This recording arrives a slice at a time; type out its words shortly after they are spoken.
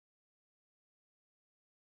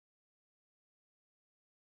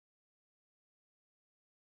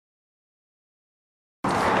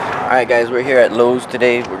Alright guys, we're here at Lowe's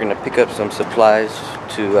today. We're going to pick up some supplies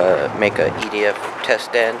to make a Edf test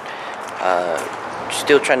stand.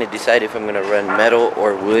 Still trying to decide if I'm going to run metal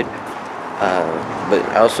or wood, but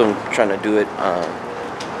I also am trying to do it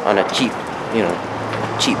on a cheap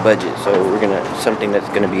budget. So we're something that's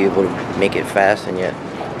going to be able to make it fast and yet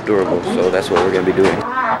durable. So that's what we're going to be doing.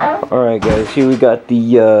 Alright guys, here we got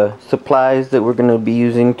the supplies that we're going to be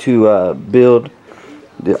using to build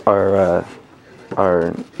our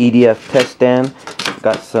Edf test stand.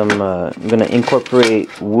 Got some. I'm gonna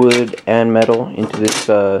incorporate wood and metal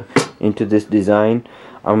into this design.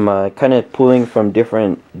 I'm kind of pulling from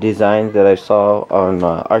different designs that I saw on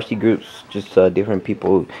rcgroups, just different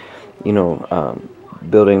people,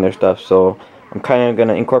 building their stuff. So I'm kind of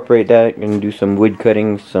gonna incorporate that. Gonna do some wood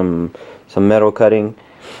cutting, some metal cutting,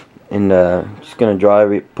 and just gonna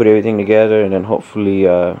put everything together, and then hopefully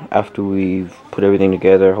after we've put everything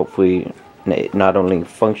together, hopefully it not only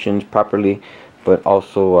functions properly but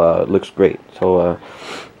also looks great. So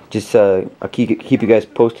just I'll keep you guys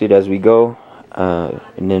posted as we go,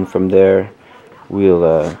 and then from there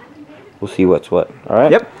we'll see what's what. All right.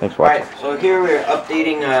 Yep. Thanks for watching. All right. So here we're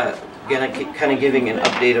updating, kind of giving an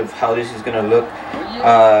update of how this is gonna look.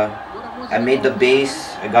 I made the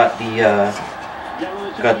base. I got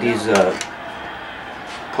these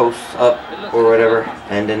posts up or whatever,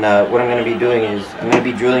 and then what I'm going to be doing is I'm going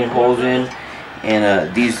to be drilling holes in,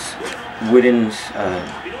 and these wooden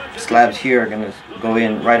slabs here are going to go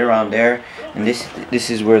in right around there, and this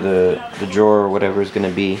is where the drawer or whatever is going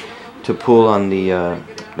to be to pull on the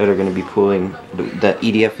that are going to be pulling, that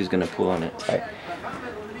Edf is going to pull on it, right?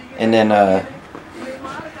 And then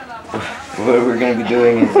what we're going to be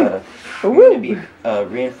doing is I'm going to be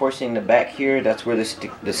reinforcing the back here. That's where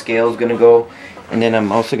the scale is going to go. And then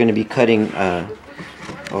I'm also going to be cutting,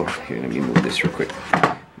 oh, here, let me move this real quick.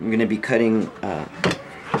 I'm going to be cutting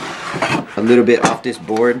a little bit off this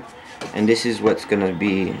board. And this is what's going to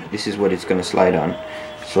be, this is what it's going to slide on.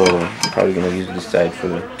 So I'm probably going to use this side for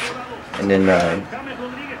the, and then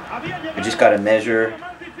I just got to measure,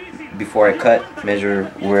 before I cut,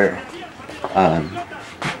 measure where,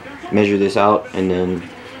 measure this out, and then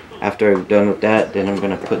after I'm done with that, then I'm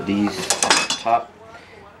going to put these on top.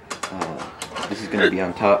 This is going to be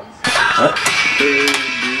on top. What?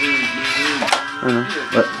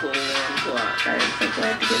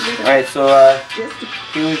 Alright, so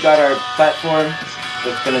here we've got our platform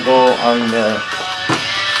that's going to go on the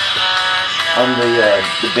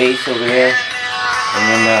base over there. And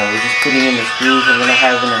then we're just putting in the screws. I'm going to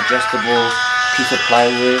have an adjustable piece of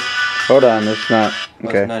plywood. Hold on, it's not.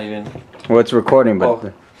 Okay. It's not even. Well, it's recording, but.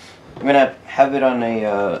 Oh. I'm gonna have it on a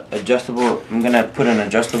adjustable. I'm gonna put an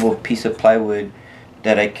adjustable piece of plywood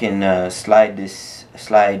that I can slide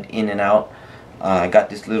in and out. I got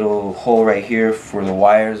this little hole right here for the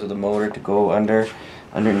wires of the motor to go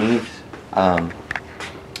underneath. And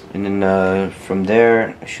then from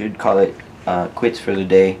there, I should call it quits for the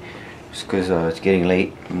day, just because it's getting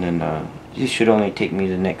late. And then this should only take me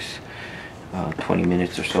the next 20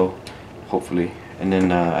 minutes or so, hopefully. And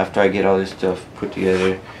then after I get all this stuff put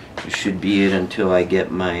together, it should be it until I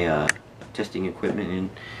get my testing equipment in.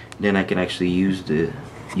 Then I can actually use the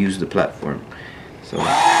platform. So.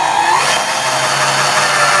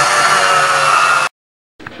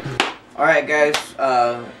 Alright guys,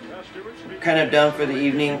 kind of done for the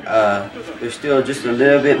evening. There's still just a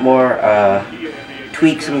little bit more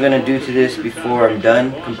tweaks I'm gonna do to this before I'm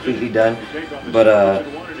done, completely done. But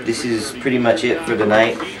this is pretty much it for the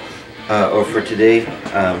night. Or for today.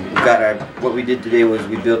 What we did today was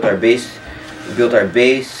we built our base.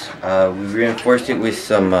 We reinforced it with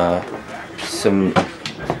some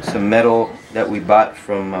metal that we bought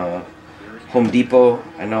from Home Depot.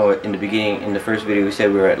 I know in the beginning, in the first video, we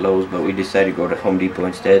said we were at Lowe's, but we decided to go to Home Depot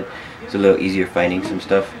instead. It's a little easier finding some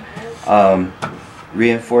stuff.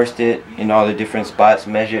 Reinforced it in all the different spots,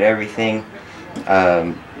 measured everything.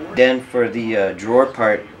 Then for the drawer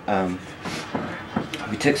part,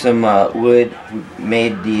 we took some wood, we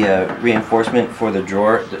made the reinforcement for the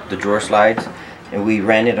drawer slides, and we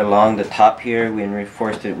ran it along the top here. We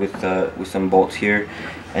reinforced it with some bolts here,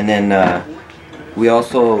 and then we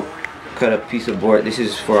also cut a piece of board. This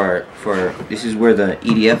is this is where the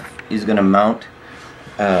Edf is gonna mount.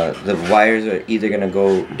 The wires are either gonna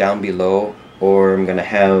go down below, or I'm gonna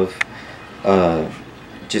have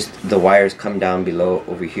just the wires come down below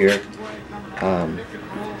over here.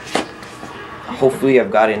 Hopefully I've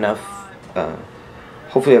got enough.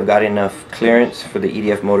 Hopefully I've got enough clearance for the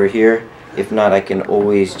Edf motor here. If not, I can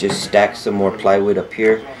always just stack some more plywood up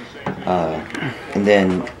here. And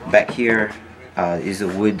then back here is the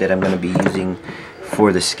wood that I'm going to be using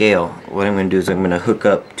for the scale, what I'm going to do is I'm going to hook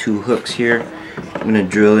up 2 hooks here. I'm going to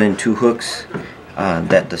drill in 2 hooks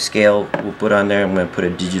that the scale will put on there. I'm going to put a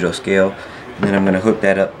digital scale, and then I'm going to hook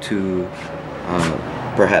that up to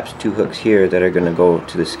perhaps 2 hooks here that are going to go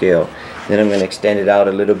to the scale. Then I'm going to extend it out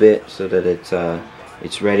a little bit so that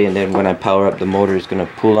it's ready, and then when I power up the motor, it's going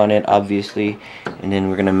to pull on it, obviously, and then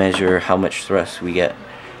we're going to measure how much thrust we get.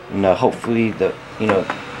 And hopefully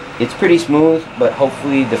it's pretty smooth, but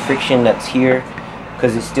hopefully the friction that's here,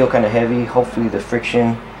 because it's still kind of heavy, hopefully the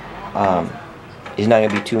friction is not going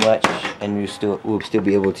to be too much, and we'll still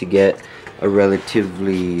be able to get a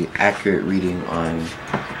relatively accurate reading on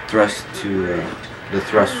thrust to the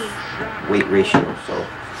thrust weight ratio. So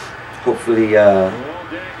hopefully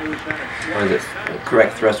or the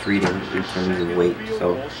correct thrust reading in terms of weight.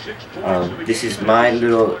 So this is my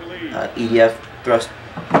little Edf test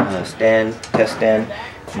stand,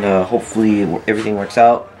 and hopefully everything works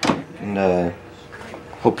out, and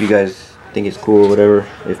hope you guys think it's cool or whatever.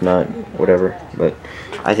 If not, whatever, but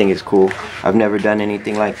I think it's cool. I've never done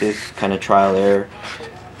anything like this, kind of trial error.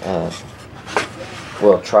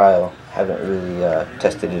 Well, trial, haven't really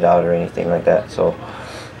tested it out or anything like that. So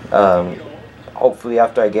hopefully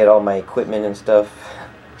after I get all my equipment and stuff,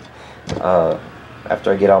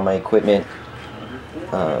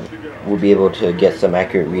 we'll be able to get some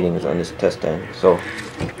accurate readings on this test stand. So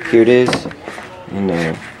here it is,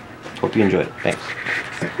 and hope you enjoy it. Thanks.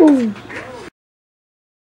 Woo.